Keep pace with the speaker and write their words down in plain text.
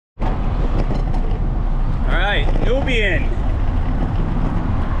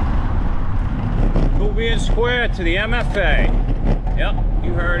Nubian Square to the MFA. Yep,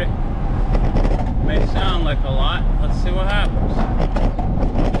 you heard it. May sound like a lot. Let's see what happens.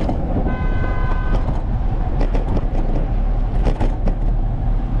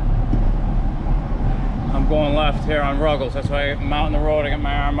 I'm going left here on Ruggles. That's why I'm out on the road. I got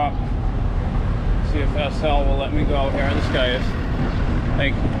my arm up. See if SL will let me go here. This guy is.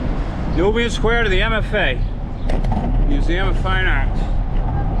 Thank you. Nubian Square to the MFA. Museum of Fine Arts.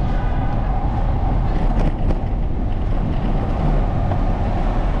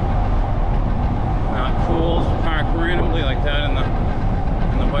 Not cool. Park randomly like that in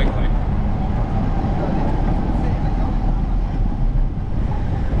the bike lane.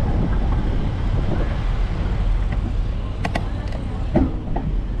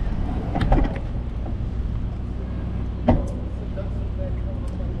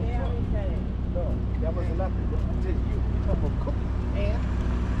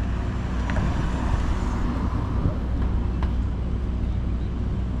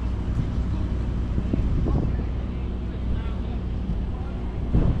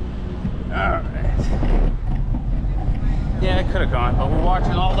 Yeah, it could have gone, but we're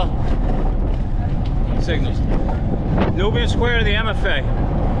watching all the signals. Nubian Square to the MFA.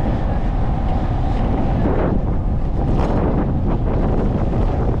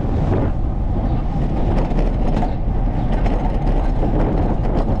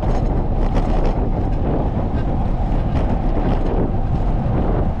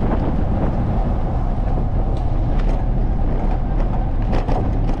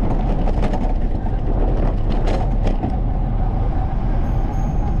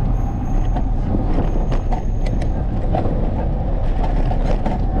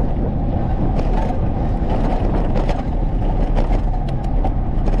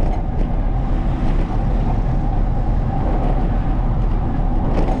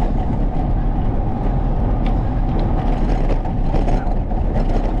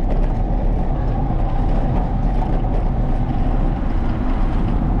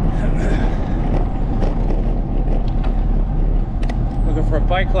 For a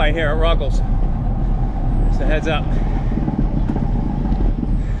bike light here at Ruggles. So heads up.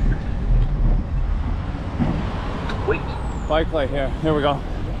 Wait. Bike light here. Here we go.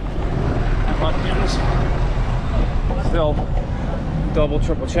 Still double,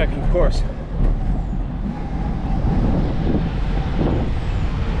 triple checking, of course.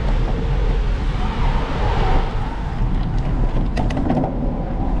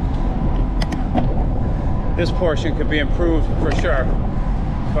 This portion could be improved for sure.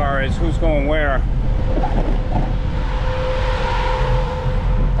 As far as who's going where.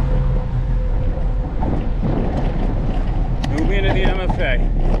 Moving into the MFA.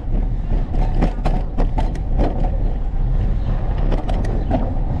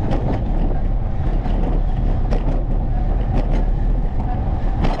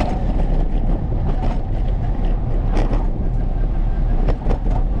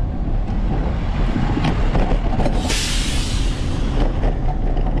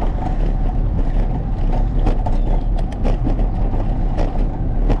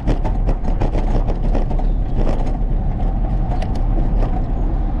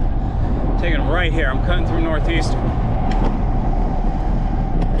 Right here, I'm cutting through Northeastern.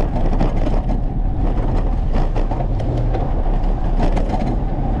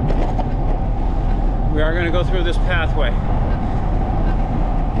 We are going to go through this pathway.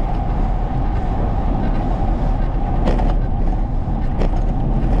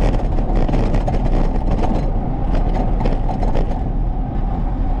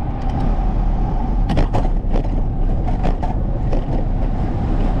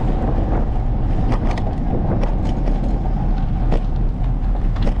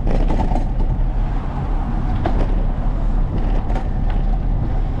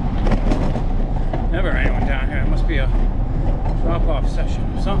 Drop-off session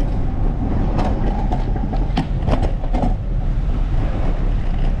or something.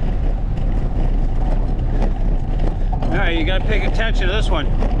 Alright, you gotta pay attention to this one.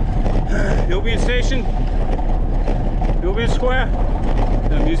 Nubian Station, Nubian Square,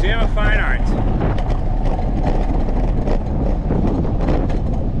 the Museum of Fine Arts.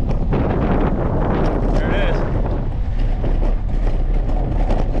 There it is.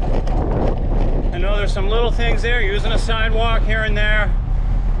 I know there's some little things there, using a sidewalk here and there.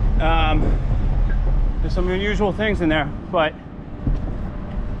 There's some unusual things in there, but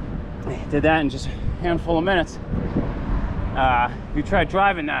did that in just a handful of minutes. If you try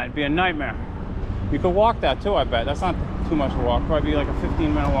driving that, it'd be a nightmare. You could walk that too, I bet. That's not too much to walk, probably like a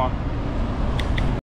 15-minute walk.